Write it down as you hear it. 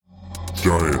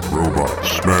Giant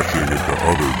robots smashing into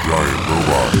other giant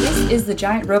robots. This is the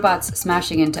Giant Robots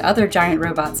Smashing into Other Giant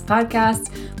Robots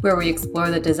podcast, where we explore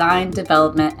the design,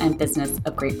 development, and business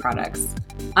of great products.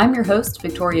 I'm your host,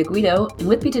 Victoria Guido, and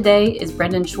with me today is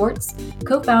Brendan Schwartz,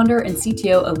 co-founder and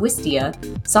CTO of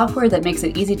Wistia, software that makes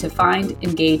it easy to find,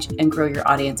 engage, and grow your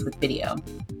audience with video.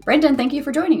 Brendan, thank you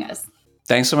for joining us.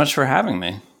 Thanks so much for having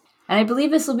me. And I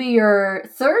believe this will be your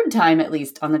third time, at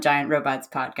least, on the Giant Robots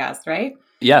podcast, right?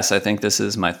 Yes, I think this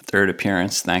is my third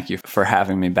appearance. Thank you for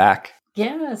having me back.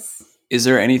 Yes. Is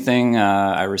there anything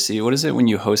I receive? What is it when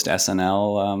you host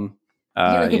SNL?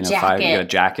 A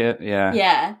jacket. Yeah.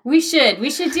 Yeah. We should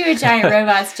do a Giant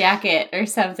Robots jacket or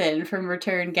something from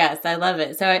return guests. I love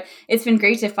it. So it's been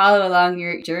great to follow along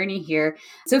your journey here.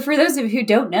 So for those of you who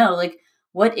don't know,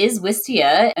 what is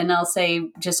Wistia? And I'll say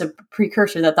just a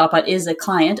precursor that Thoughtbot is a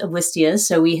client of Wistia's,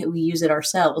 so we use it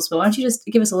ourselves. But why don't you just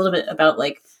give us a little bit about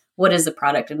what is the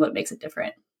product and what makes it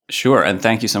different? Sure. And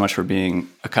thank you so much for being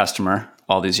a customer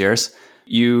all these years.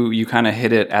 You kind of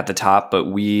hit it at the top, but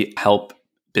we help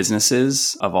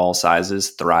businesses of all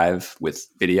sizes thrive with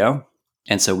video.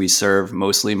 And so we serve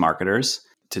mostly marketers.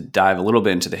 To dive a little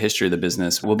bit into the history of the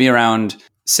business, we'll be around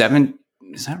 17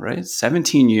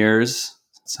 years.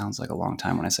 Sounds like a long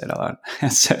time when I say it out loud.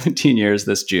 17 years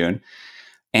this June.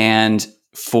 And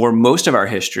for most of our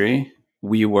history,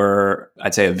 we were,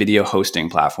 I'd say, a video hosting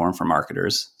platform for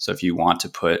marketers. So if you want to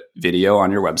put video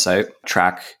on your website,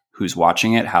 track who's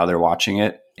watching it, how they're watching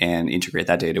it, and integrate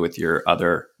that data with your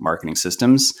other marketing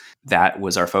systems, that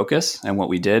was our focus and what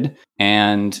we did.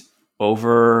 And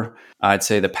over, I'd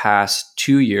say, the past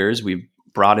 2 years, we've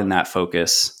brought in that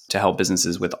focus to help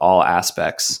businesses with all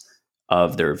aspects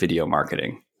of their video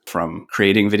marketing. From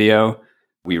creating video,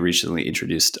 we recently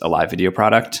introduced a live video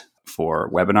product for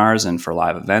webinars and for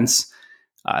live events.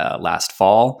 Last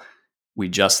fall, we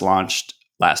just launched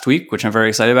last week, which I'm very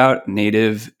excited about,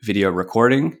 native video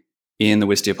recording in the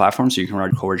Wistia platform. So you can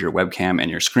record your webcam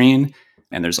and your screen.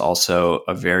 And there's also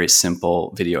a very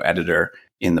simple video editor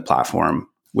in the platform,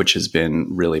 which has been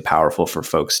really powerful for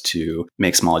folks to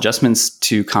make small adjustments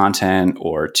to content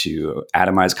or to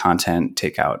atomize content,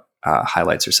 take out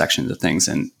highlights or sections of things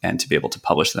and to be able to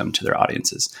publish them to their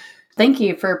audiences. Thank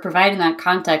you for providing that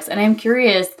context. And I'm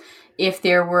curious if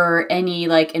there were any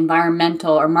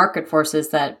environmental or market forces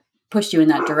that pushed you in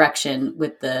that direction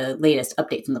with the latest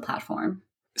updates in the platform.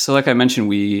 So like I mentioned,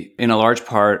 we, in a large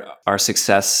part, our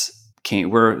success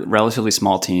we're a relatively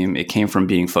small team. It came from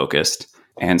being focused.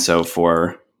 And so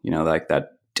for, that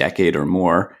decade or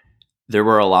more, there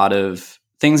were a lot of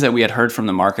things that we had heard from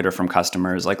the market or from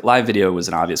customers. Like live video was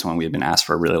an obvious one. We had been asked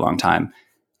for a really long time.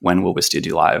 When will Wistia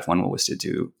do live? When will Wistia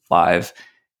do live?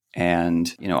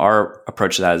 And, our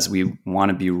approach to that is we want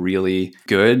to be really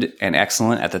good and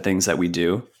excellent at the things that we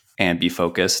do and be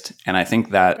focused. And I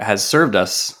think that has served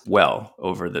us well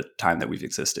over the time that we've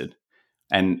existed.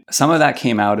 And some of that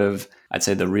came out of, I'd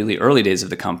say, the really early days of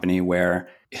the company, where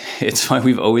it's funny,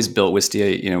 we've always built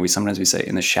Wistia, we sometimes say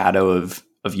in the shadow of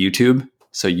YouTube.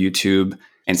 So YouTube,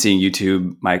 and seeing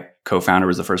YouTube, my co-founder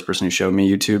was the first person who showed me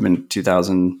YouTube in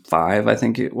 2005, I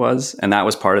think it was. And that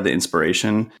was part of the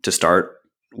inspiration to start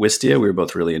Wistia. We were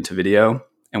both really into video,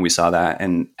 and we saw that.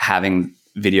 And having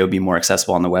video be more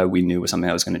accessible on the web, we knew was something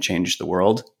that was going to change the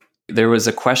world. There was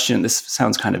a question, this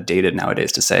sounds kind of dated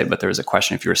nowadays to say, but there was a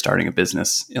question if you were starting a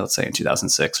business, let's say in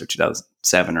 2006 or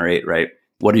 2007 or 8, right?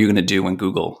 What are you going to do when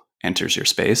Google enters your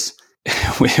space?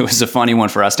 It was a funny one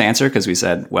for us to answer because we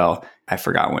said, well, I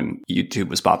forgot when YouTube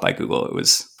was bought by Google. It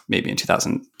was maybe in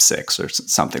 2006 or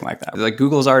something like that.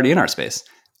 Google's already in our space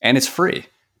and it's free.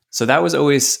 So that was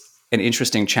always an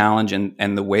interesting challenge.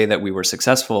 And the way that we were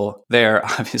successful there,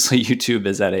 obviously YouTube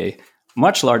is at a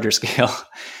much larger scale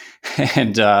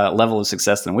and level of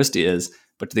success than Wistia is.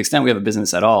 But to the extent we have a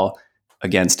business at all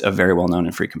against a very well-known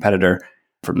and free competitor,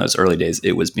 from those early days,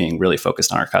 it was being really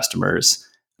focused on our customers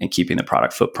and keeping the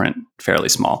product footprint fairly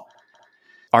small.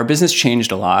 Our business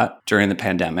changed a lot during the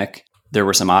pandemic. There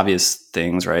were some obvious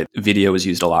things, right? Video was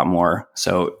used a lot more.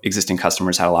 So existing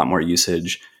customers had a lot more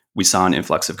usage. We saw an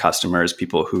influx of customers,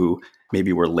 people who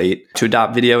maybe were late to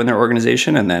adopt video in their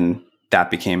organization. And then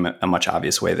that became a much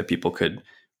obvious way that people could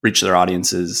reach their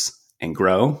audiences and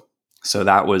grow. So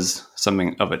that was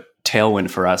something of a tailwind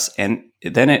for us. And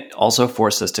then it also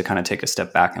forced us to kind of take a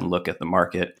step back and look at the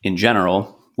market in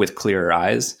general with clearer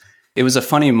eyes. It was a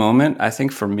funny moment, I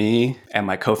think, for me and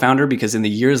my co-founder, because in the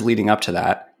years leading up to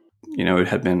that, it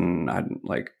had been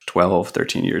 12,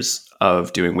 13 years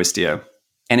of doing Wistia.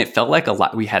 And it felt like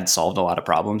we had solved a lot of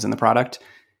problems in the product.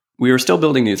 We were still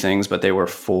building new things, but they were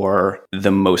for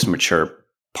the most mature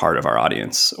part of our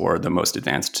audience or the most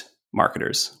advanced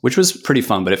marketers, which was pretty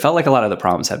fun, but it felt like a lot of the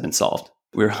problems had been solved.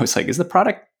 We were always like, is the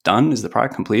product done? Is the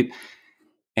product complete?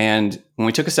 And when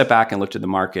we took a step back and looked at the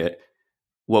market,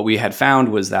 what we had found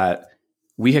was that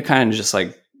we had kind of just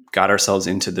like got ourselves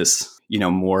into this,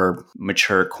 more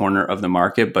mature corner of the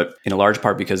market, but in a large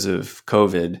part because of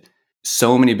COVID,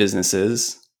 so many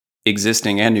businesses,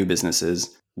 existing and new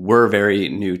businesses, were very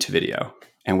new to video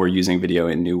and were using video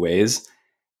in new ways.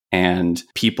 And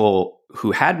people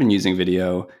who had been using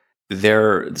video,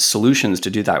 their solutions to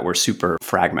do that were super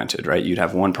fragmented, right? You'd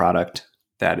have one product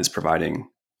that is providing,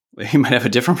 you might have a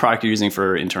different product you're using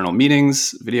for internal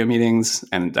meetings, video meetings,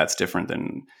 and that's different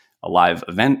than a live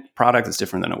event product. That's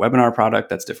different than a webinar product.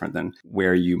 That's different than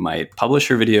where you might publish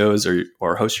your videos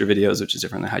or host your videos, which is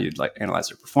different than how you'd like analyze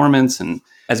their performance. And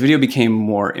as video became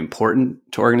more important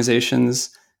to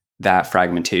organizations, that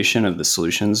fragmentation of the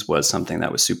solutions was something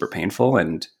that was super painful.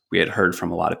 And we had heard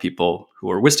from a lot of people who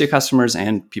were Wistia customers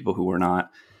and people who were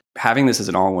not. Having this as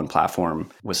an all-in-one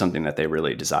platform was something that they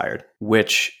really desired,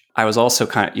 which I was also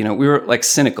kind of, we were like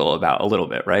cynical about a little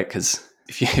bit, right? Because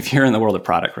if you're in the world of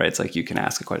product, right, it's like you can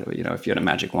ask a question, if you had a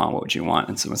magic wand, what would you want?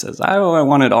 And someone says, oh, I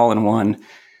want it all in one.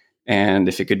 And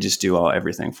if it could just do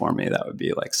everything for me, that would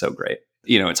be like so great.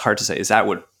 It's hard to say, is that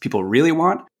what people really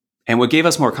want? And what gave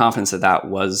us more confidence that that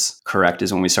was correct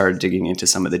is when we started digging into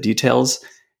some of the details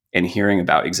and hearing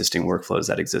about existing workflows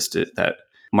that existed that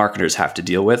marketers have to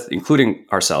deal with, including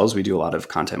ourselves. We do a lot of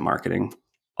content marketing.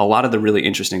 A lot of the really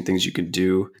interesting things you could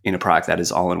do in a product that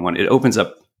is all in one, it opens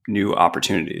up new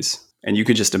opportunities. And you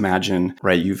could just imagine,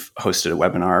 right, you've hosted a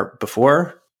webinar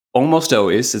before. Almost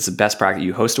always, it's the best practice.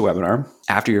 You host a webinar.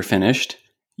 After you're finished,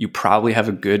 you probably have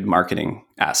a good marketing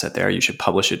asset there. You should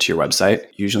publish it to your website.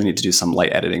 You usually need to do some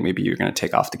light editing. Maybe you're going to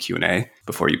take off the Q&A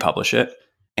before you publish it.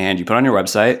 And you put it on your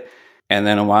website. And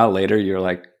then a while later, you're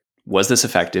like, was this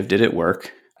effective? Did it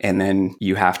work? And then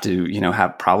you have to,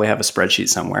 probably have a spreadsheet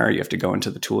somewhere. You have to go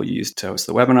into the tool you used to host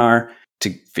the webinar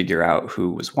to figure out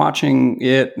who was watching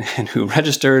it and who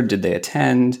registered. Did they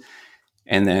attend?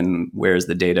 And then where's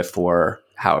the data for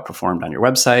how it performed on your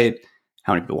website?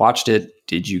 How many people watched it?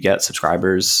 Did you get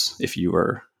subscribers if you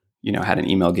were, had an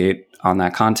email gate on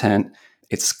that content?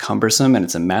 It's cumbersome and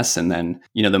it's a mess. And then,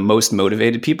 the most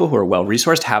motivated people who are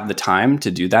well-resourced have the time to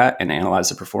do that and analyze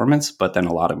the performance. But then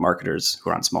a lot of marketers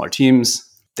who are on smaller teams,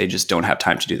 they just don't have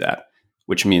time to do that,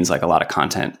 which means like a lot of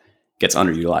content gets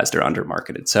underutilized or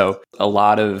undermarketed. So a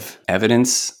lot of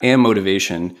evidence and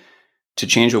motivation to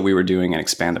change what we were doing and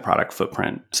expand the product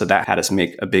footprint. So that had us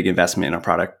make a big investment in our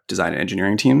product design and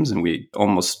engineering teams. And we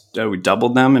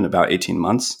doubled them in about 18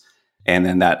 months. And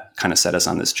then that kind of set us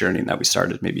on this journey that we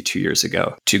started maybe 2 years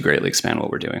ago to greatly expand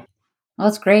what we're doing. Well,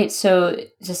 that's great. So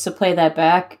just to play that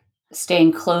back,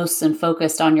 staying close and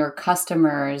focused on your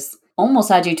customers almost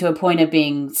had you to a point of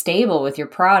being stable with your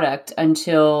product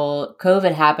until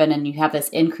COVID happened and you have this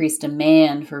increased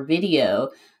demand for video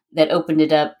that opened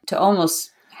it up to almost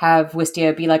have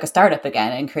Wistia be like a startup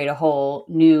again and create a whole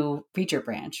new feature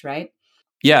branch, right?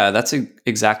 Yeah, that's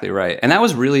exactly right. And that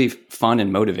was really fun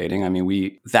and motivating. I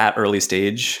mean, that early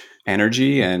stage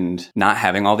energy and not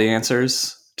having all the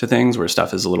answers to things where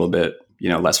stuff is a little bit,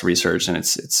 less researched and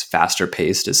it's faster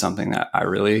paced is something that I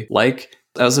really like.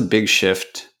 That was a big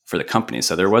shift for the company.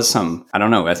 So there was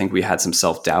I think we had some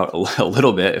self-doubt a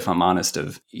little bit, if I'm honest,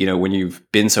 of, when you've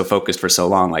been so focused for so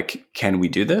long, like, can we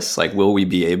do this? Like, will we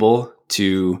be able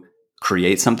to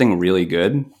create something really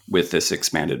good with this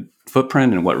expanded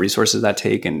footprint and what resources that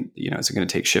take? And, is it going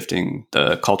to take shifting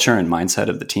the culture and mindset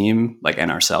of the team, like, and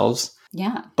ourselves?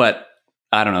 Yeah. But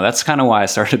I don't know. That's kind of why I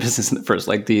started a business in the first,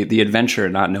 like the adventure,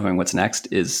 not knowing what's next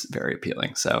is very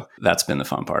appealing. So that's been the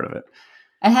fun part of it.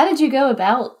 And how did you go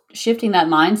about shifting that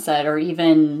mindset, or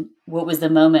even what was the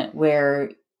moment where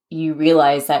you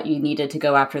realized that you needed to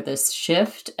go after this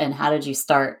shift? And how did you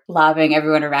start lobbying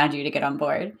everyone around you to get on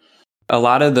board? A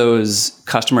lot of those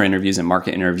customer interviews and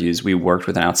market interviews, we worked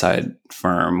with an outside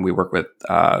firm. We worked with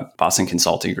Boston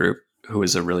Consulting Group, who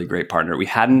is a really great partner.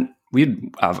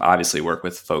 We'd obviously worked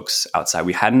with folks outside.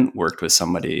 We hadn't worked with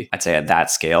somebody, I'd say, at that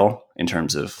scale in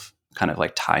terms of kind of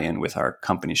like tie in with our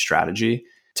company strategy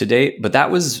to date. But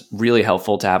that was really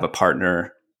helpful to have a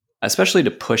partner, especially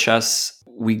to push us.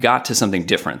 We got to something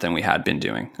different than we had been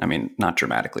doing. I mean, not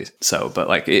dramatically so, but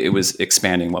like it was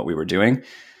expanding what we were doing.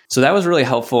 So that was really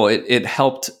helpful. It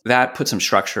helped, that put some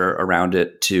structure around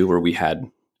it too, where we had,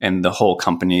 and the whole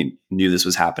company knew this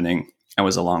was happening and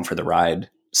was along for the ride.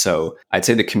 So I'd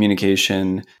say the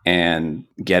communication and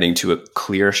getting to a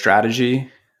clear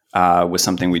strategy was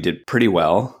something we did pretty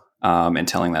well. And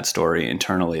telling that story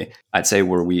internally. I'd say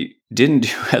where we didn't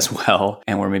do as well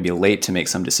and we're maybe late to make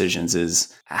some decisions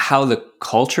is how the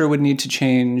culture would need to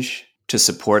change to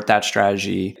support that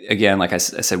strategy. Again, like I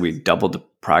said, we doubled the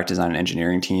product design and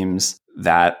engineering teams.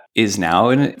 That is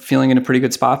now feeling in a pretty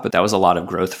good spot, but that was a lot of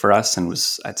growth for us and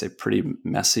was, I'd say, pretty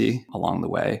messy along the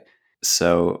way.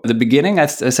 So the beginning, I'd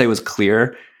say, was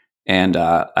clear and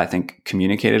I think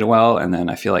communicated well. And then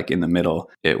I feel like in the middle,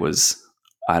 it was,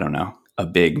 I don't know, a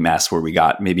big mess where we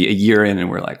got maybe a year in and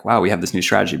we're like, wow, we have this new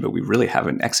strategy, but we really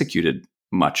haven't executed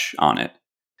much on it.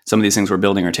 Some of these things we're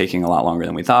building are taking a lot longer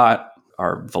than we thought.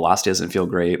 Our velocity doesn't feel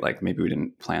great. Like maybe we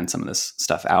didn't plan some of this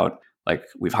stuff out. Like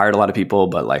we've hired a lot of people,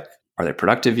 but like, are they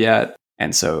productive yet?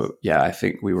 And so, yeah, I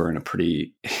think we were in a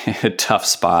pretty tough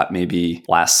spot maybe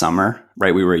last summer,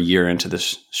 right? We were a year into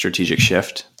this strategic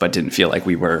shift, but didn't feel like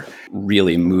we were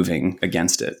really moving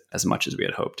against it as much as we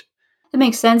had hoped. It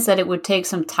makes sense that it would take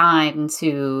some time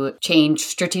to change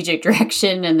strategic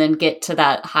direction and then get to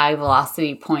that high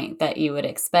velocity point that you would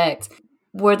expect.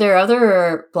 Were there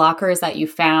other blockers that you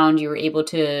found you were able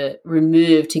to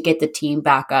remove to get the team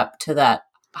back up to that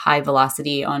high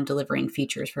velocity on delivering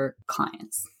features for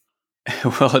clients?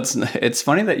 Well, it's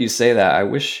funny that you say that.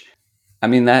 I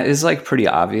mean, that is like pretty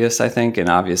obvious, I think, and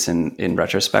obvious in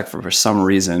retrospect. For some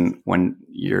reason, when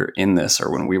you're in this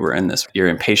or when we were in this, you're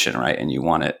impatient, right? And you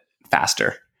want it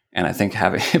faster. And I think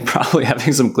probably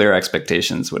having some clear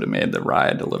expectations would have made the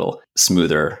ride a little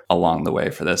smoother along the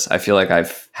way for this. I feel like I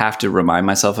have to remind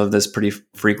myself of this pretty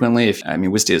frequently.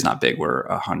 Wistia is not big. We're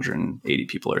 180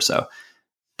 people or so,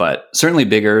 but certainly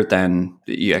bigger than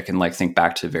I can like think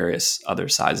back to various other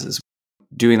sizes.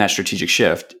 Doing that strategic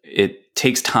shift, it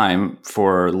takes time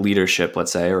for leadership,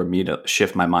 let's say, or me to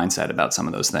shift my mindset about some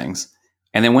of those things.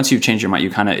 And then once you've changed your mind,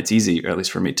 it's easy, or at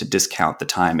least for me, to discount the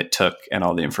time it took and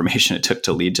all the information it took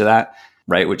to lead to that,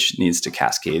 right? Which needs to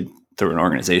cascade through an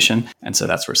organization. And so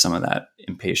that's where some of that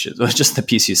impatience, just the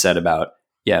piece you said about,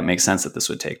 yeah, it makes sense that this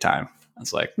would take time. I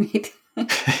was like,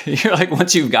 you're like,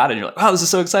 once you've got it, you're like, wow, this is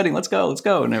so exciting. Let's go.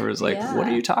 And everyone's like, What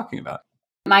are you talking about?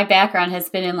 My background has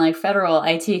been in like federal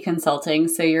IT consulting.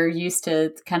 So you're used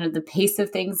to kind of the pace of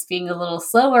things being a little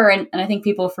slower. And I think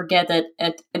people forget that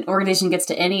an organization gets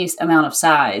to any amount of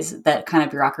size, that kind of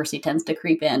bureaucracy tends to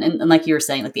creep in. And like you were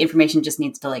saying, like the information just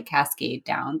needs to like cascade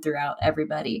down throughout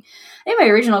everybody. I think my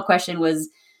original question was,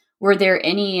 were there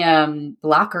any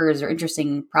blockers or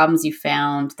interesting problems you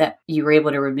found that you were able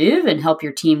to remove and help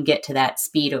your team get to that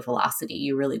speed of velocity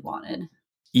you really wanted?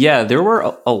 Yeah, there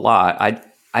were a lot.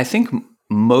 I think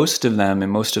most of them and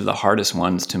most of the hardest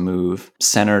ones to move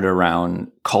centered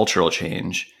around cultural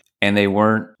change, and they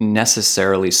weren't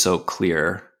necessarily so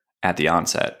clear at the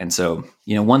onset. And so,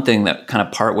 one thing that kind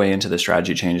of partway into the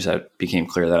strategy change that became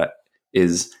clear that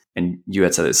is, and you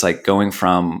had said, it's like going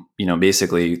from,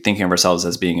 basically thinking of ourselves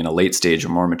as being in a late stage or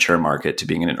more mature market to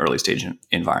being in an early stage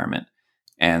environment.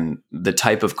 And the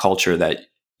type of culture that,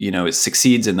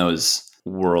 succeeds in those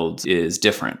worlds is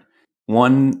different.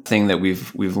 One thing that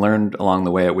we've learned along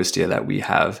the way at Wistia that we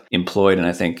have employed and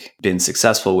I think been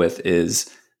successful with is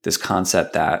this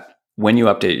concept that when you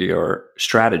update your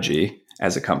strategy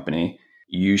as a company,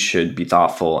 you should be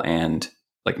thoughtful and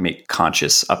like make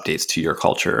conscious updates to your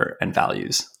culture and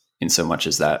values, in so much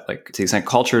as that, like, to the extent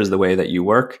culture is the way that you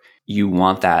work, you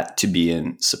want that to be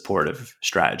in support of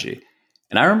strategy.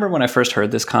 And I remember when I first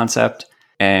heard this concept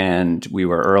and we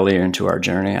were earlier into our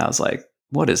journey, I was like,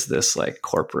 what is this like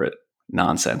corporate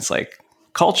nonsense? Like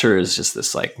culture is just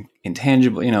this like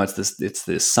intangible, it's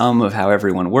this sum of how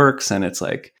everyone works. And it's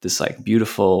like this like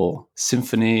beautiful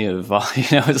symphony of,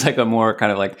 it's like a more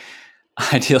kind of like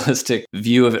idealistic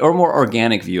view of it, or more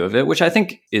organic view of it, which I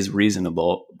think is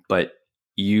reasonable, but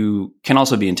you can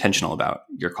also be intentional about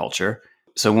your culture.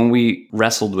 So when we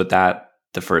wrestled with that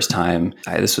the first time,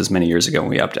 this was many years ago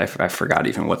when I forgot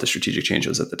even what the strategic change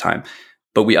was at the time,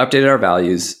 but we updated our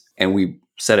values and we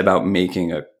set about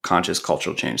making a conscious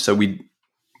cultural change. So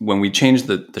when we changed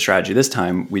the strategy this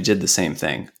time, we did the same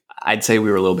thing. I'd say we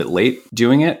were a little bit late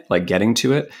doing it, like getting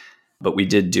to it, but we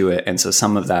did do it. And so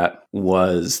some of that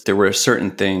was, there were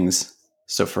certain things.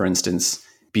 So for instance,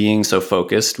 being so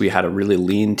focused, we had a really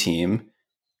lean team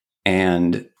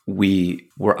and we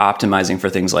were optimizing for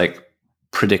things like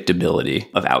predictability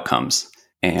of outcomes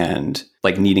and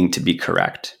like needing to be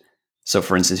correct. So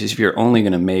for instance, if you're only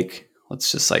going to make,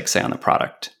 let's just like say on the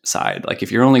product side, like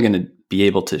if you're only going to be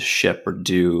able to ship or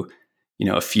do,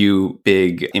 a few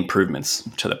big improvements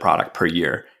to the product per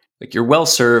year, like you're well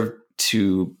served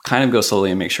to kind of go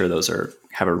slowly and make sure those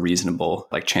have a reasonable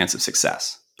like chance of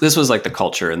success. This was like the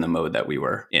culture and the mode that we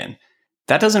were in.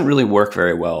 That doesn't really work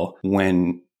very well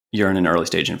when you're in an early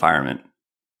stage environment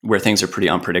where things are pretty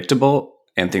unpredictable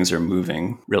and things are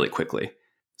moving really quickly.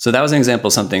 So that was an example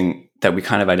of something that we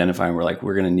kind of identified and we're like,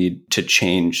 we're going to need to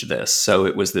change this. So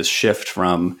it was this shift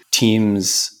from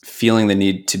teams feeling the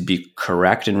need to be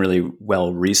correct and really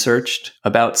well researched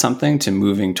about something to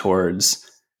moving towards,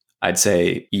 I'd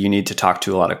say, you need to talk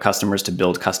to a lot of customers to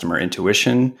build customer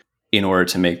intuition in order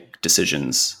to make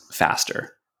decisions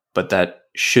faster. But that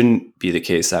shouldn't be the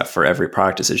case that for every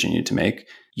product decision you need to make,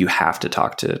 you have to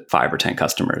talk to 5 or 10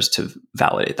 customers to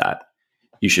validate that.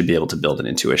 You should be able to build an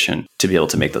intuition to be able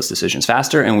to make those decisions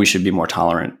faster, and we should be more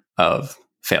tolerant of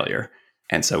failure.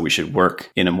 And so we should work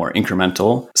in a more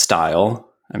incremental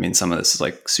style. I mean, some of this is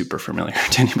like super familiar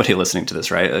to anybody listening to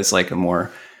this, right? It's like a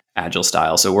more agile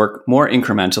style. So work more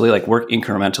incrementally, like work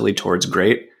incrementally towards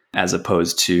great, as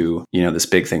opposed to, this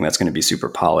big thing that's going to be super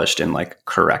polished and like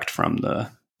correct from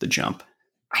the jump.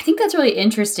 I think that's really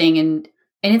interesting. And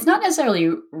it's not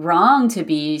necessarily wrong to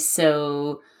be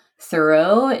so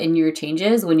thorough in your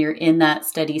changes when you're in that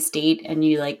steady state and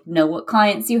you like know what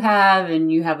clients you have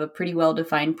and you have a pretty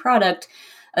well-defined product.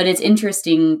 But it's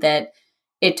interesting that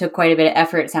it took quite a bit of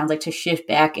effort, it sounds like, to shift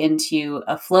back into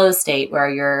a flow state where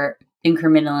you're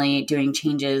incrementally doing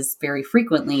changes very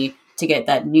frequently to get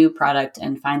that new product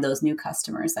and find those new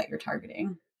customers that you're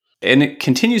targeting. And it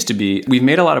continues to be, we've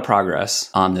made a lot of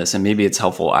progress on this, and maybe it's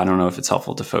helpful. I don't know if it's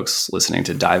helpful to folks listening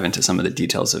to dive into some of the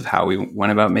details of how we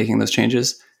went about making those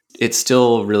changes. It's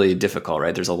still really difficult,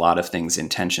 right? There's a lot of things in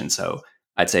tension. So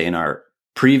I'd say in our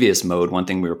previous mode, one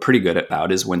thing we were pretty good about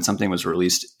is when something was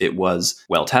released, it was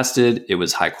well tested, it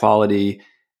was high quality,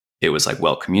 it was like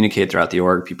well communicated throughout the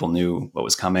org. People knew what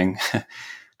was coming.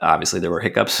 Obviously, there were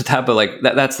hiccups with that, but like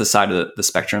that's the side of the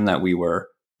spectrum that we were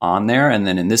on there. And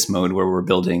then in this mode where we're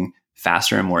building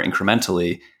faster and more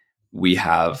incrementally, we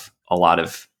have a lot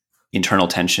of internal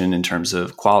tension in terms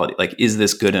of quality. Like, is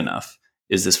this good enough?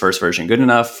 Is this first version good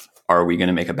enough? Are we going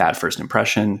to make a bad first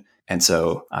impression? And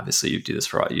so obviously you do this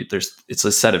for all you. It's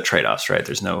a set of trade-offs, right?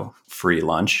 There's no free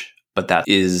lunch, but that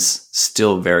is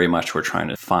still very much, we're trying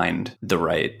to find the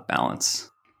right balance.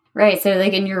 Right. So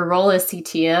like in your role as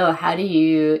CTO, how do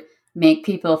you make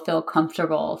people feel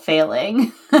comfortable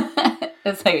failing?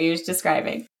 That's like what you were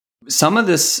describing. Some of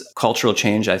this cultural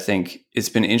change, I think it's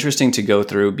been interesting to go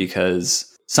through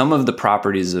because some of the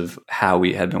properties of how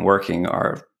we had been working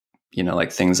are,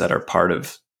 like things that are part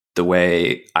of the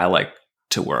way I like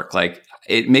to work. Like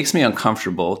it makes me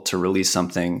uncomfortable to release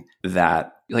something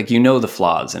that like, the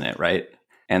flaws in it, right?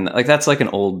 And like, that's like an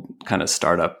old kind of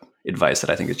startup advice that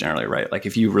I think is generally right. Like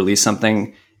if you release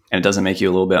something and it doesn't make you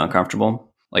a little bit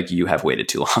uncomfortable, like you have waited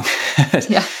too long.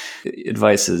 Yeah.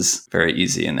 Advice is very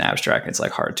easy in the abstract. It's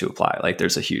like hard to apply. Like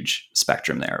there's a huge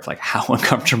spectrum there of like how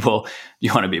uncomfortable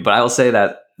you want to be. But I will say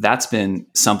that that's been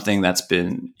something that's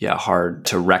been hard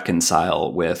to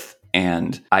reconcile with.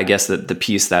 And I guess that the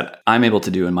piece that I'm able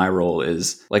to do in my role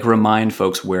is like remind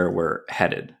folks where we're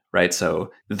headed, right?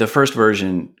 So the first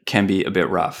version can be a bit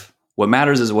rough. What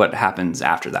matters is what happens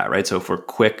after that, right? So if we're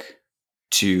quick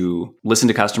to listen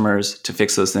to customers, to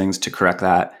fix those things, to correct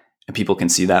that, and people can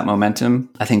see that momentum,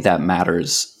 I think that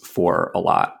matters for a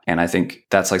lot. And I think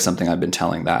that's like something I've been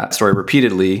telling that story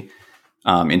repeatedly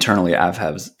internally. I've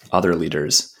had other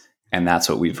leaders, and that's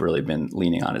what we've really been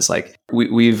leaning on is like,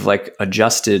 we've like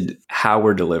adjusted how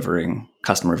we're delivering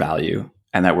customer value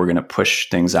and that we're going to push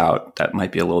things out that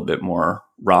might be a little bit more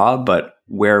raw, but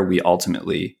where we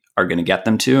ultimately are going to get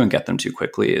them to and get them to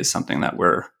quickly is something that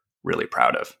we're really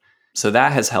proud of. So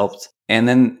that has helped. And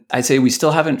then I'd say we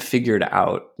still haven't figured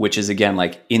out, which is again,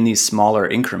 like in these smaller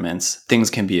increments, things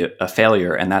can be a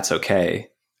failure, and that's okay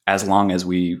as long as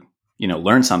we,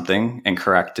 learn something and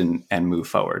correct and move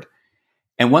forward.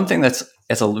 And one thing that's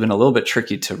been a little bit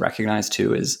tricky to recognize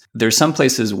too is there's some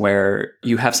places where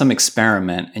you have some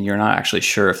experiment and you're not actually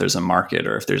sure if there's a market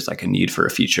or if there's like a need for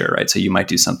a feature, right? So you might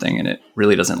do something and it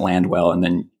really doesn't land well, and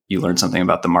then you learn something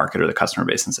about the market or the customer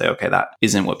base and say, okay, that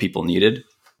isn't what people needed.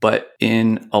 But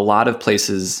in a lot of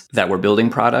places that we're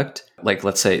building product, like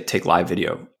let's say take live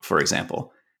video, for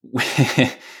example.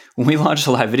 When we launched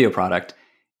a live video product,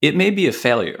 it may be a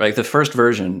failure. Like the first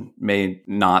version may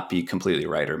not be completely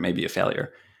right or may be a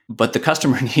failure, but the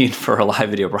customer need for a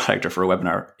live video product or for a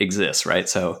webinar exists, right?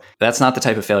 So that's not the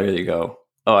type of failure that you go,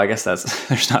 oh, I guess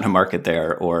there's not a market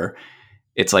there. Or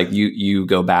it's like you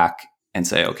go back and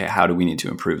say, okay, how do we need to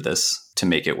improve this to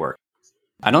make it work?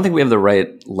 I don't think we have the right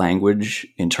language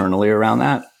internally around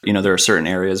that. There are certain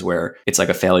areas where it's like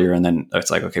a failure and then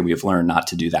it's like, okay, we've learned not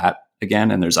to do that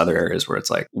again. And there's other areas where it's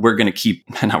like, we're going to keep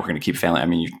failing. I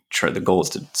mean, the goal is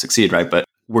to succeed, right? But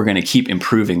we're going to keep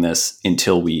improving this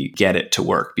until we get it to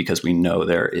work because we know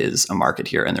there is a market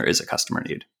here and there is a customer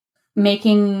need.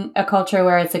 making a culture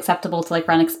where it's acceptable to like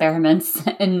run experiments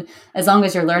and as long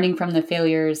as you're learning from the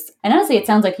failures. And honestly, it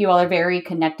sounds like you all are very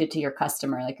connected to your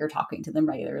customer. Like you're talking to them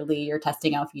regularly, you're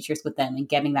testing out features with them and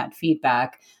getting that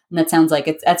feedback. And that sounds like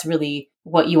that's really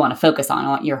what you want to focus on. I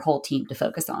want your whole team to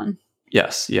focus on.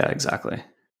 Yes. Yeah, exactly.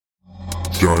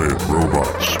 Giant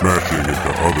robots smashing into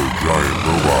other giant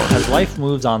robots. As life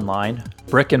moves online,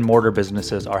 brick and mortar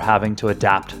businesses are having to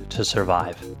adapt to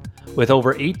survive. With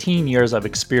over 18 years of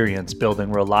experience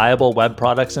building reliable web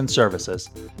products and services,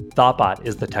 Thoughtbot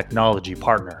is the technology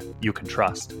partner you can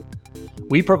trust.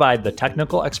 We provide the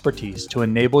technical expertise to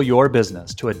enable your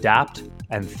business to adapt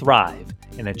and thrive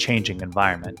in a changing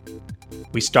environment.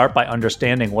 We start by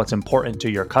understanding what's important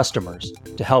to your customers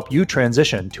to help you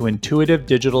transition to intuitive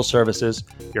digital services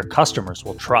your customers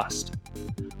will trust.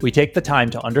 We take the time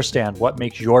to understand what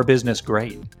makes your business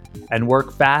great and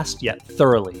work fast yet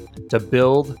thoroughly to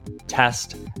build,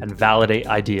 test, and validate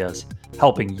ideas,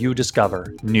 helping you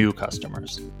discover new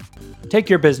customers. Take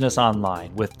your business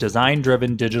online with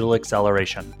design-driven digital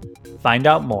acceleration. Find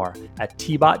out more at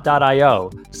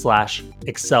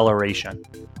tbot.io/acceleration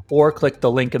or click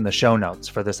the link in the show notes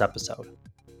for this episode.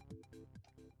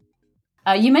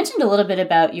 You mentioned a little bit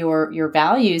about your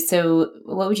values. So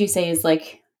what would you say is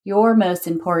like your most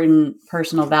important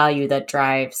personal value that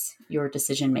drives your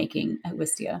decision-making at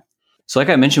Wistia? So like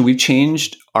I mentioned, we've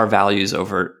changed our values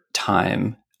over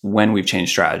time when we've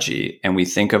changed strategy, and we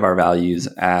think of our values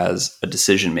as a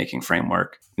decision-making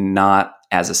framework, not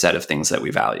as a set of things that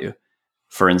we value.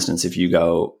 For instance, if you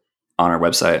go on our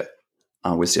website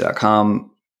on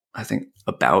wistia.com, I think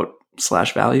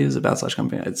about/values,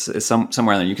 about/company, it's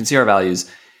somewhere in there. You can see our values.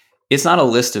 It's not a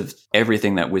list of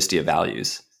everything that Wistia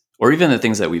values, or even the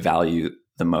things that we value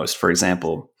the most. For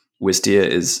example,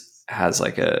 Wistia has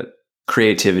like a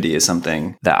creativity is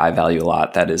something that I value a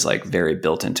lot. That is like very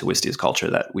built into Wistia's culture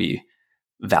that we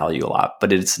value a lot,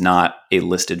 but it's not a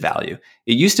listed value.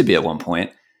 It used to be at one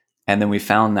point, and then we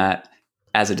found that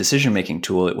as a decision-making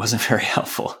tool, it wasn't very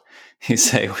helpful. You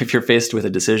say, if you're faced with a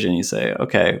decision, you say,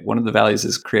 okay, one of the values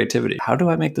is creativity. How do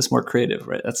I make this more creative,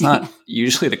 right? That's not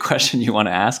usually the question you want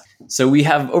to ask. So we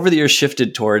have over the years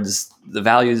shifted towards the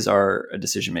values are a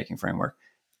decision-making framework.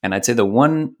 And I'd say the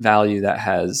one value that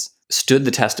has stood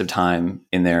the test of time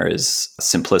in there is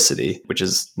simplicity, which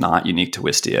is not unique to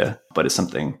Wistia, but is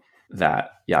something that,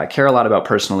 I care a lot about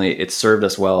personally. It's served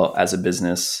us well as a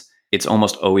business. It's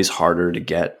almost always harder to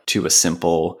get to a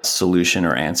simple solution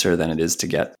or answer than it is to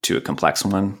get to a complex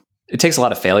one. It takes a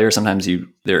lot of failure. Sometimes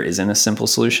there isn't a simple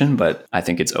solution, but I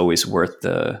think it's always worth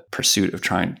the pursuit of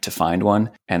trying to find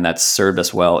one. And that's served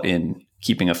us well in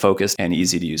keeping a focused and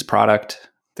easy to use product. I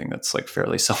think that's like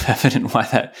fairly self-evident why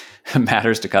that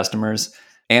matters to customers.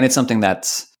 And it's something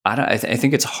that's, I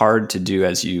think it's hard to do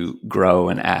as you grow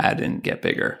and add and get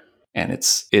bigger. And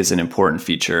is an important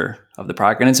feature of the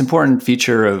product. And it's an important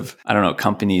feature of,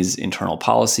 companies' internal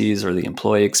policies or the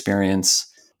employee experience.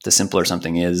 The simpler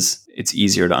something is, it's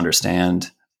easier to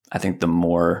understand. I think the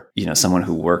more, someone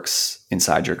who works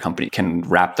inside your company can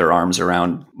wrap their arms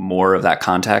around more of that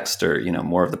context or,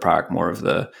 more of the product, more of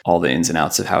all the ins and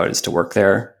outs of how it is to work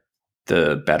there,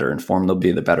 the better informed they'll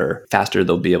be, faster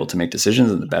they'll be able to make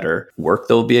decisions and the better work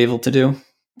they'll be able to do.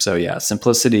 So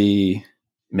simplicity,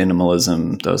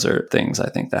 minimalism, those are things I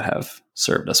think that have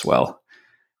served us well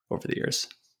over the years.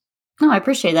 No, I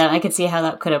appreciate that. I could see how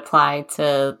that could apply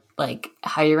to like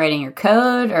how you're writing your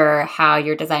code or how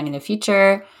you're designing the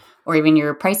feature or even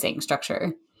your pricing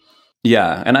structure.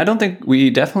 Yeah. And I don't think we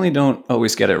definitely don't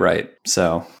always get it right.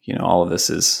 So, all of this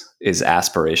is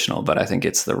aspirational, but I think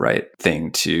it's the right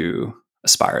thing to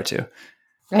aspire to.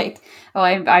 Right. Oh,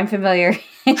 I'm familiar.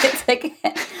 It's like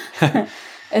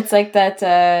it's like that.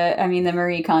 The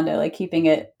Marie Kondo, like keeping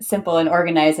it simple and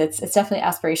organized. It's definitely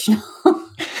aspirational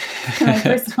in my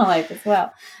personal life as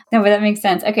well. No, but that makes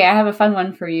sense. Okay, I have a fun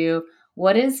one for you.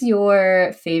 What is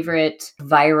your favorite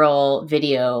viral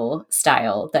video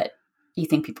style that you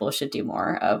think people should do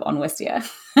more of on Wistia?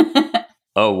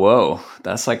 Oh, whoa.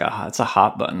 That's it's a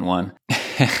hot button one.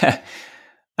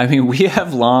 We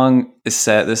have long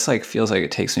said, this feels like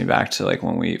it takes me back to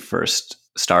when we first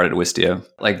started Wistia.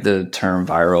 The term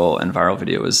viral and viral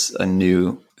video was a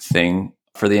new thing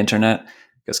for the internet, I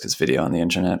guess because video on the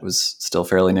internet was still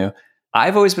fairly new.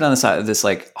 I've always been on the side of this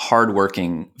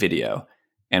hardworking video.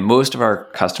 And most of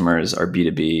our customers are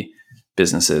B2B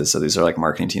businesses. So these are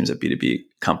marketing teams at B2B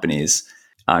companies.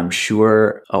 I'm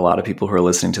sure a lot of people who are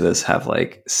listening to this have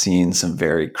seen some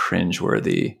very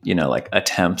cringeworthy,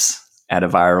 attempts at a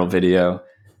viral video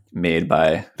made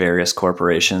by various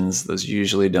corporations. Those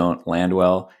usually don't land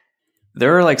well.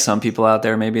 there are like some people out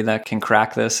there maybe that can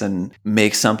crack this and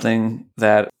make something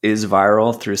that is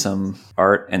viral through some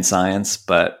art and science,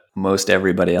 but most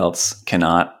everybody else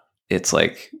cannot. It's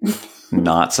like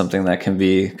not something that can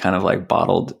be kind of like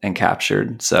bottled and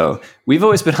captured. So we've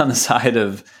always been on the side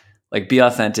of like, be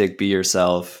authentic, be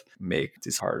yourself, make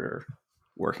these harder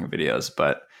working videos.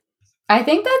 But I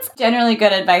think that's generally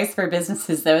good advice for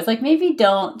businesses, though. It's like, maybe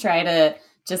don't try to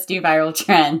just do viral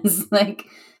trends. Like,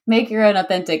 make your own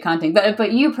authentic content.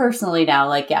 But you personally now,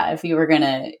 like, yeah, if you were going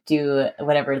to do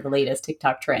whatever the latest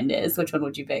TikTok trend is, which one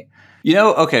would you pick?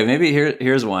 Okay, maybe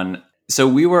here's one. So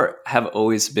we have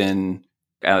always been,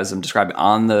 as I'm describing,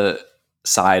 on the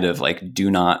side of like,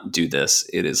 do not do this.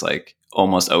 It is like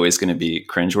almost always going to be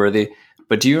cringeworthy.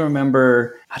 But do you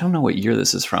remember, I don't know what year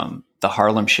this is from, the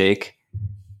Harlem Shake?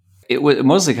 It was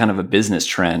mostly kind of a business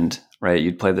trend, right?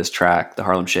 You'd play this track, the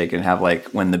Harlem Shake, and have like,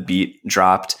 when the beat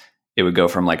dropped, it would go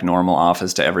from like normal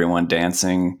office to everyone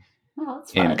dancing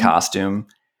in costume.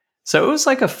 So it was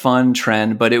like a fun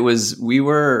trend, but we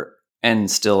were,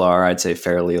 and still are, I'd say,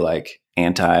 fairly like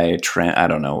anti-trend. I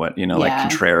don't know what, like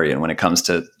contrarian when it comes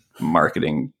to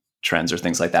marketing trends or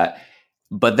things like that.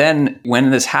 But then when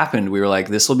this happened, we were like,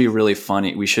 this will be really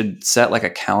funny. We should set like a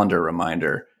calendar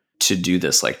reminder to do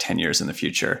this like 10 years in the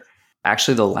future.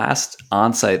 Actually, the last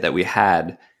onsite that we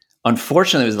had,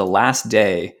 unfortunately, it was the last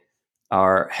day.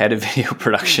 Our head of video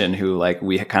production, who like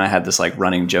we kind of had this like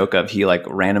running joke of, he like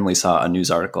randomly saw a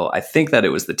news article. I think that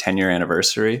it was the 10-year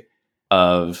anniversary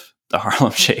of the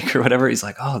Harlem Shake or whatever. He's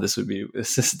like, oh, this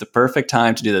is the perfect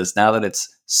time to do this now that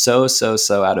it's so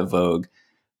out of vogue.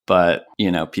 But,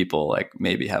 people like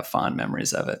maybe have fond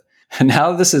memories of it.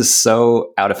 Now this is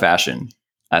so out of fashion.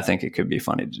 I think it could be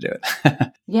funny to do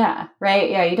it. Yeah, right.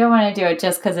 Yeah, you don't want to do it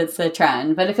just because it's the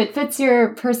trend. But if it fits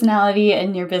your personality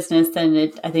and your business,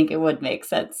 then I think it would make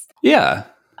sense. Yeah.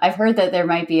 I've heard that there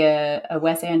might be a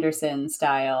Wes Anderson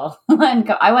style.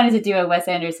 I wanted to do a Wes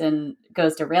Anderson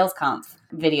Goes to RailsConf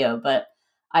video, but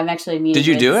I'm actually meeting Did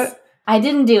you do it? I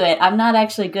didn't do it. I'm not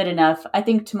actually good enough. I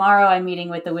think tomorrow I'm meeting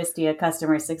with the Wistia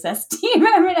customer success team.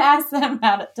 I'm going to ask them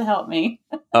to help me.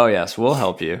 Oh, yes. We'll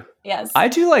help you. Yes. I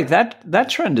do like that. That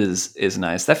trend is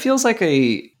nice. That feels like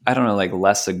I don't know, like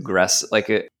less aggressive.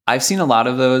 I've seen a lot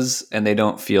of those and they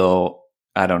don't feel,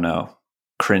 I don't know,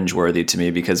 cringeworthy to me,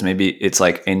 because maybe it's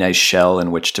like a nice shell in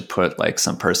which to put like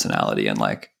some personality and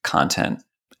like content,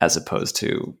 as opposed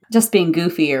to just being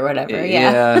goofy or whatever.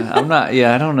 Yeah.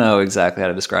 I don't know exactly how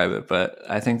to describe it, but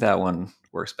I think that one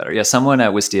works better. Yeah. Someone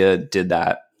at Wistia did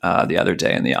that the other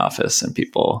day in the office and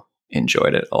people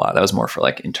enjoyed it a lot. That was more for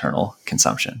like internal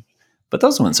consumption, but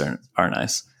those ones are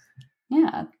nice.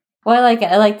 Yeah. Well, I like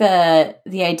it. I like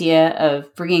the idea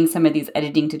of bringing some of these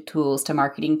editing tools to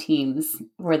marketing teams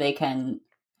where they can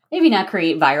maybe not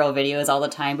create viral videos all the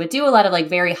time, but do a lot of like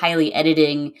very highly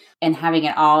editing and having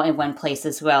it all in one place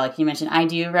as well. Like you mentioned, I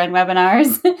do run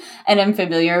webinars and I'm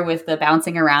familiar with the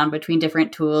bouncing around between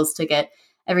different tools to get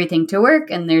everything to work.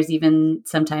 And there's even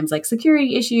sometimes like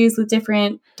security issues with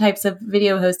different types of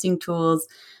video hosting tools.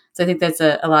 So I think that's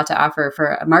a lot to offer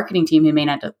for a marketing team who may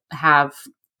not have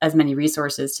as many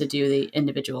resources to do the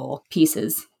individual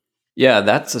pieces. Yeah,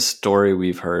 that's a story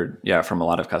we've heard, from a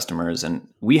lot of customers. And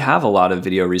we have a lot of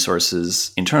video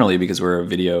resources internally because we're a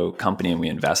video company and we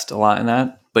invest a lot in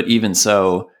that. But even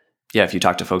so, if you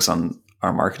talk to folks on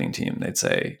our marketing team, they'd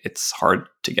say it's hard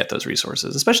to get those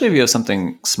resources, especially if you have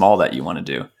something small that you want to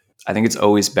do. I think it's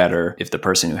always better if the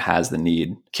person who has the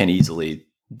need can easily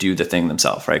do the thing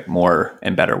themselves, right? More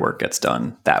and better work gets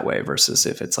done that way versus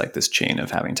if it's like this chain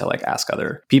of having to like ask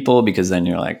other people, because then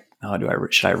you're like, oh,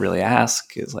 should I really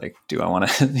ask? Is like, do I want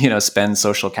to, spend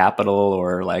social capital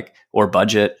or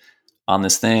budget on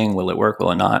this thing? Will it work?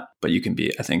 Will it not? But you can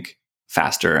be, I think,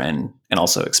 faster and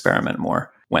also experiment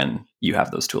more when you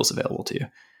have those tools available to you.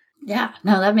 Yeah,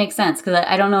 no, that makes sense, because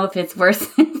I don't know if it's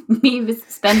worth me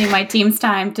spending my team's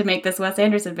time to make this Wes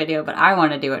Anderson video, but I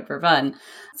want to do it for fun.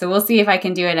 So we'll see if I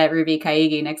can do it at Ruby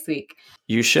Kaigi next week.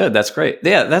 You should. That's great.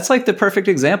 Yeah, that's like the perfect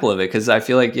example of it, because I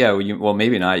feel like, well,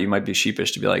 maybe not. You might be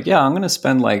sheepish to be like, I'm going to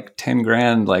spend like 10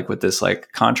 grand like with this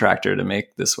like contractor to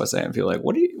make this Wes Anderson. Feel like,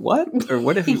 what? Or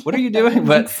what are you doing?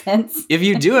 But if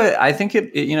you do it, I think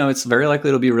it's very likely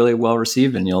it'll be really well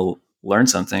received and you'll learn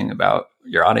something about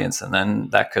your audience, and then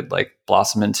that could like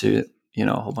blossom into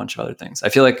a whole bunch of other things. I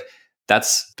feel like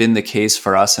that's been the case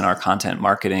for us in our content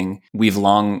marketing. We've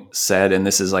long said, and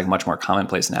this is like much more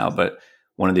commonplace now, but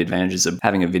one of the advantages of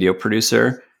having a video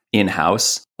producer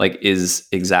in-house like is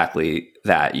exactly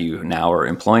that. You now are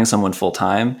employing someone full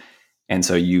time, and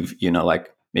so you've like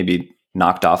maybe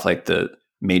knocked off like the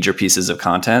major pieces of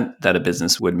content that a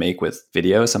business would make with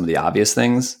video, some of the obvious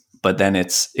things, But then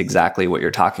it's exactly what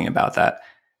you're talking about, that,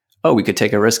 oh, we could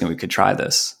take a risk and we could try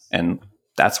this. And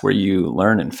that's where you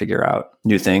learn and figure out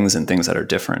new things and things that are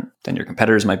different than your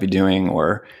competitors might be doing,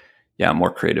 or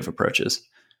more creative approaches.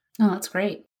 Oh, that's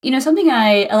great. Something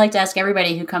I like to ask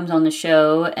everybody who comes on the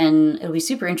show, and it'll be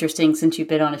super interesting since you've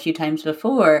been on a few times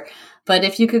before, but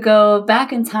if you could go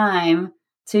back in time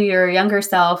to your younger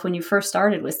self when you first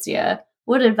started Wistia,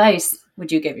 what advice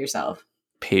would you give yourself?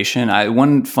 Patient.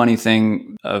 One funny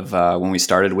thing of when we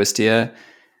started Wistia,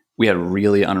 we had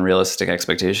really unrealistic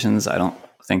expectations. I don't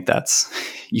think that's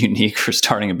unique for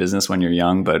starting a business when you're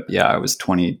young, but yeah, I was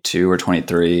 22 or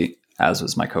 23, as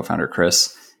was my co-founder,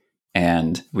 Chris.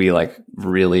 And we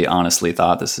really honestly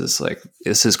thought, this is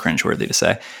cringeworthy to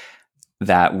say,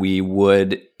 that we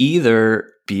would either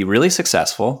be really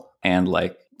successful and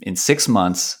in 6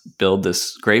 months build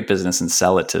this great business and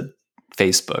sell it to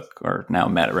Facebook, or now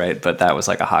Meta, right? But that was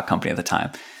a hot company at the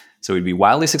time. So we'd be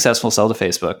wildly successful, sell to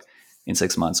Facebook in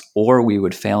 6 months, or we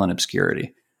would fail in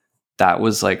obscurity. That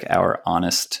was our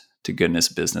honest to goodness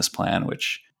business plan,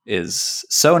 which is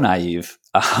so naive.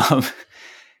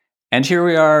 And here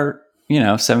we are,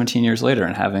 17 years later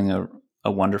and having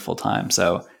a wonderful time.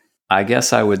 So I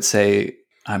guess I would say,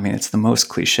 it's the most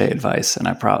cliche advice, and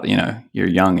I probably, you're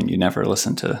young and you never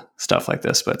listen to stuff like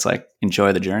this, but it's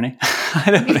enjoy the journey.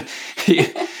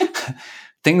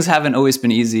 Things haven't always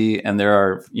been easy, and there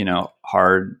are,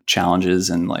 hard challenges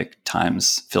and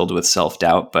times filled with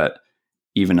self-doubt. But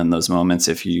even in those moments,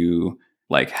 if you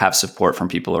have support from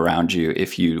people around you,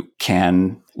 if you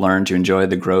can learn to enjoy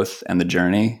the growth and the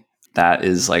journey, that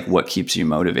is what keeps you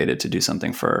motivated to do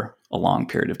something for a long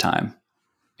period of time.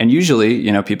 And usually,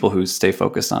 people who stay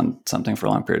focused on something for a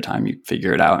long period of time, you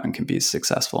figure it out and can be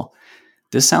successful.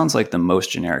 This sounds like the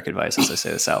most generic advice as I say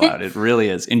this out loud. It really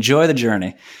is. Enjoy the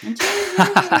journey.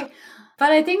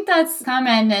 But I think that's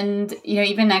common. And,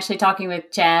 even actually talking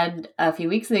with Chad a few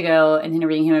weeks ago and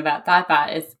interviewing him about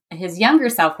ThoughtBot, is his younger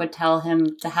self would tell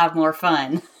him to have more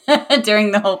fun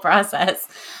during the whole process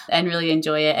and really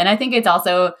enjoy it. And I think it's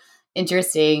also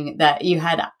interesting that you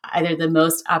had either the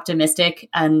most optimistic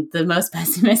and the most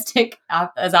pessimistic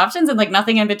as options, and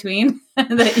nothing in between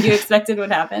that you expected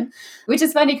would happen, which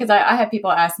is funny because I have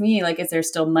people ask me, is there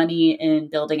still money in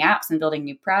building apps and building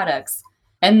new products?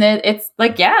 And then it's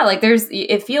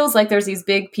it feels like there's these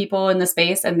big people in the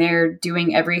space and they're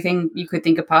doing everything you could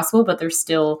think of possible, but there's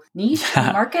still niche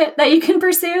market that you can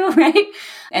pursue, right?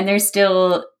 And there's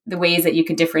still the ways that you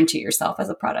can differentiate yourself as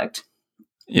a product.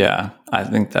 Yeah, I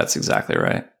think that's exactly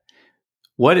right.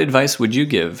 What advice would you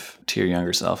give to your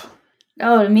younger self?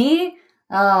 Oh, to me?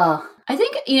 Oh, I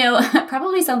think,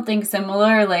 probably something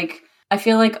similar. I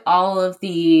feel like all of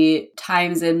the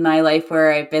times in my life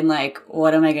where I've been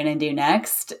what am I going to do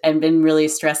next? And been really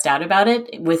stressed out about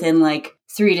it, within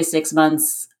 3 to 6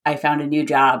 months, I found a new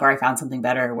job or I found something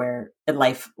better where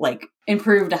life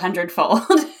improved 100-fold.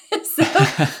 So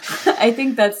I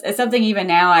think it's something even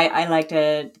now I like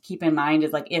to keep in mind,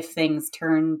 is if things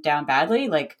turn down badly,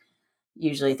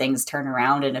 usually things turn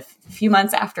around in a few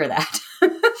months after that.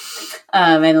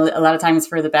 And a lot of times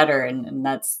for the better. And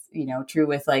that's, true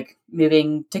with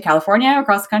moving to California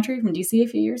across the country from DC a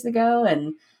few years ago.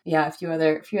 And a few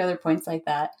other points like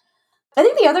that. I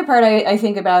think the other part I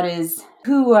think about is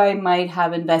who I might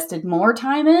have invested more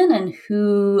time in and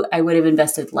who I would have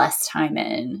invested less time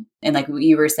in. And what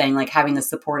you were saying, having the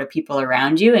support of people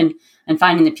around you and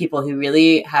finding the people who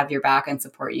really have your back and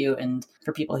support you. And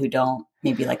for people who don't,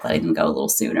 maybe letting them go a little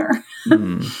sooner.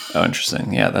 Oh,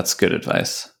 interesting. Yeah, that's good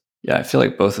advice. Yeah, I feel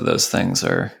like both of those things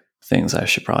are things I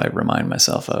should probably remind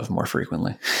myself of more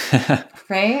frequently.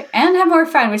 Right? And have more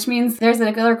fun, which means there's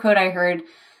another quote I heard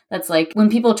that's when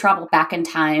people travel back in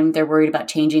time, they're worried about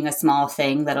changing a small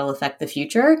thing that'll affect the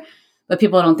future. But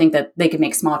people don't think that they can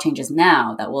make small changes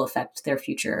now that will affect their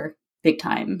future big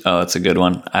time. Oh, that's a good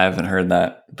one. I haven't heard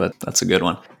that, but that's a good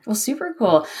one. Well, super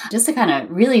cool. Just to kind of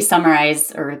really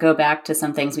summarize or go back to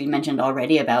some things we mentioned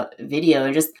already about video,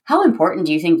 and just how important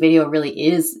do you think video really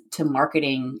is to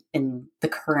marketing in the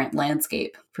current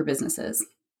landscape for businesses?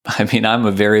 I'm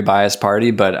a very biased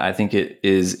party, but I think it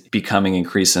is becoming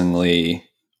increasingly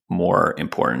more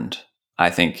important.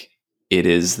 I think it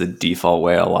is the default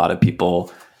way a lot of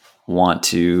people want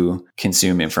to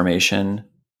consume information.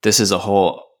 This is a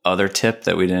whole other tip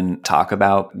that we didn't talk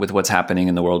about with what's happening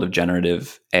in the world of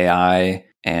generative AI.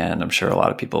 And I'm sure a lot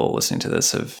of people listening to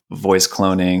this have voice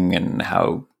cloning and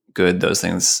how good those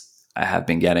things have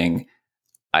been getting.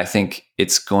 I think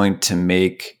it's going to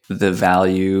make the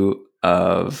value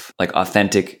of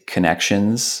authentic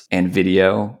connections and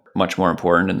video much more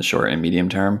important in the short and medium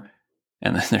term.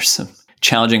 And then there's some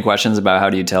challenging questions about how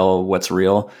do you tell what's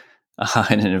real.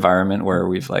 in an environment where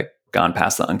we've like gone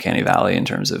past the uncanny valley in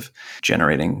terms of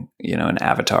generating, an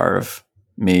avatar of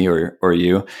me or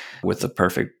you with the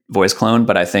perfect voice clone.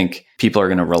 But I think people are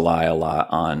going to rely a lot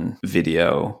on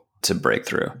video to break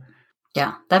through.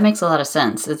 Yeah, that makes a lot of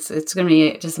sense. It's going to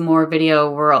be just a more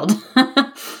video world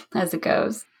as it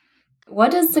goes.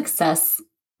 What does success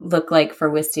look like for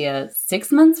Wistia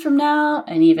 6 months from now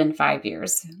and even 5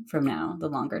 years from now, the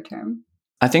longer term?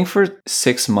 I think for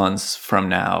 6 months from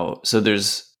now, so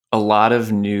there's a lot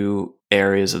of new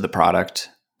areas of the product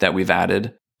that we've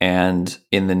added. And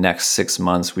in the next 6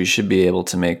 months, we should be able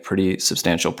to make pretty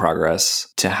substantial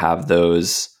progress to have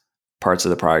those parts of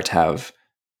the product have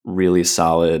really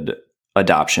solid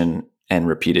adoption and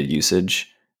repeated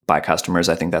usage by customers.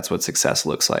 I think that's what success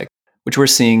looks like, which we're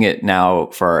seeing it now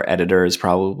for our editor is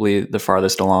probably the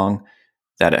farthest along,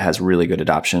 that it has really good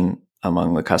adoption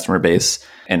among the customer base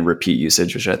and repeat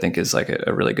usage, which I think is like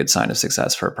a really good sign of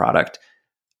success for a product.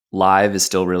 Live is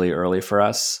still really early for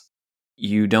us.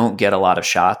 You don't get a lot of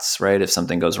shots, right? If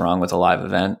something goes wrong with a live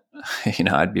event,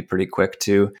 I'd be pretty quick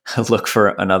to look for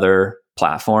another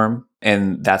platform.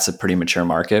 And that's a pretty mature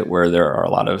market where there are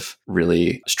a lot of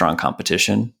really strong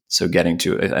competition. So I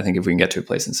think if we can get to a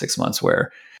place in 6 months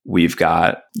where we've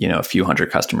got, a few hundred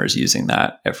customers using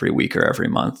that every week or every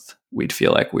month, we'd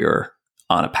feel like we were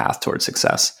on a path towards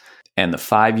success. And the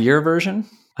 5-year version,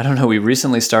 I don't know. We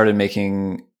recently started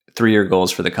making 3-year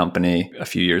goals for the company a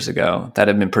few years ago that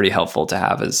have been pretty helpful to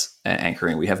have as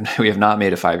anchoring. We have not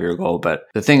made a 5-year goal, but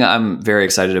the thing I'm very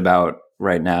excited about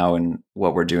right now and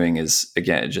what we're doing is,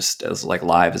 again, just as like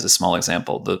live is a small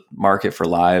example, the market for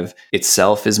live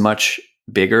itself is much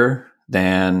bigger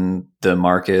than the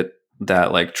market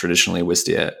that like traditionally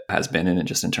Wistia has been in,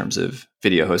 just in terms of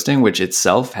video hosting, which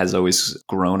itself has always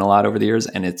grown a lot over the years.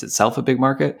 And it's itself a big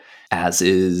market, as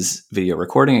is video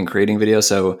recording and creating video.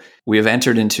 So we have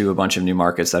entered into a bunch of new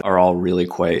markets that are all really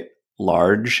quite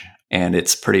large. And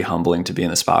it's pretty humbling to be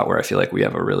in a spot where I feel like we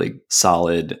have a really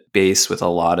solid base with a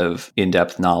lot of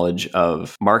in-depth knowledge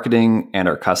of marketing and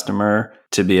our customer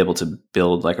to be able to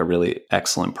build like a really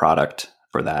excellent product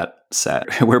for that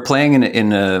set. We're playing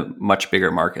in a much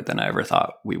bigger market than I ever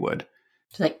thought we would.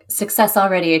 Like success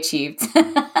already achieved.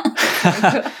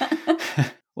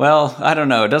 Well, I don't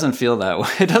know. It doesn't feel that way.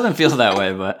 It doesn't feel that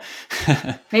way, but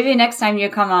maybe next time you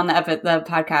come on the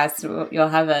podcast, you'll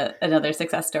have another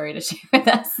success story to share with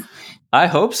us. I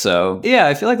hope so. Yeah,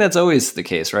 I feel like that's always the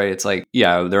case, right? It's like,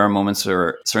 yeah, there are moments where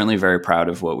we're certainly very proud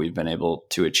of what we've been able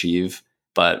to achieve,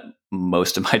 but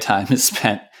most of my time is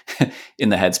spent in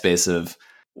the headspace of,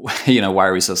 why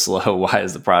are we so slow? Why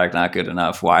is the product not good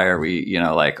enough? Why are we,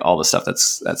 like all the stuff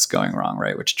that's going wrong,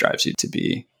 right? Which drives you to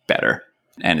be better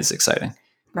and is exciting.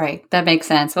 Right. That makes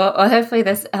sense. Well, hopefully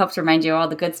this helps remind you of all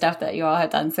the good stuff that you all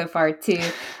have done so far too.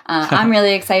 I'm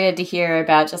really excited to hear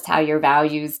about just how your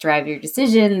values drive your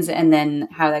decisions and then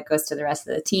how that goes to the rest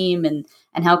of the team and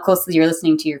how closely you're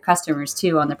listening to your customers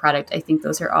too on the product. I think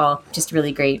those are all just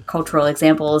really great cultural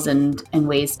examples and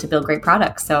ways to build great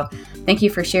products. So thank you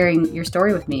for sharing your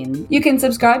story with me. And you can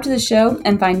subscribe to the show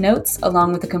and find notes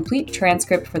along with a complete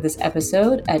transcript for this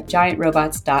episode at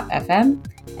giantrobots.fm.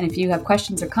 And if you have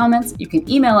questions or comments, you can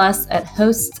email us at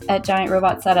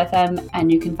hosts@giantrobots.fm,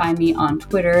 and you can find me on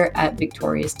Twitter at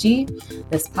VictoriousG.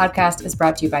 This podcast is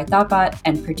brought to you by Thoughtbot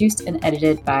and produced and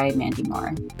edited by Mandy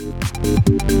Moore.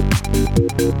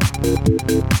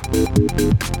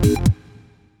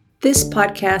 This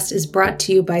podcast is brought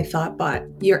to you by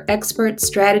Thoughtbot, your expert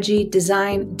strategy,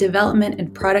 design, development,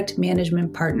 and product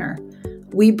management partner.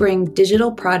 We bring digital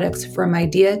products from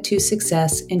idea to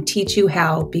success and teach you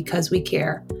how because we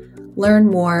care. Learn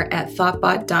more at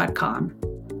thoughtbot.com.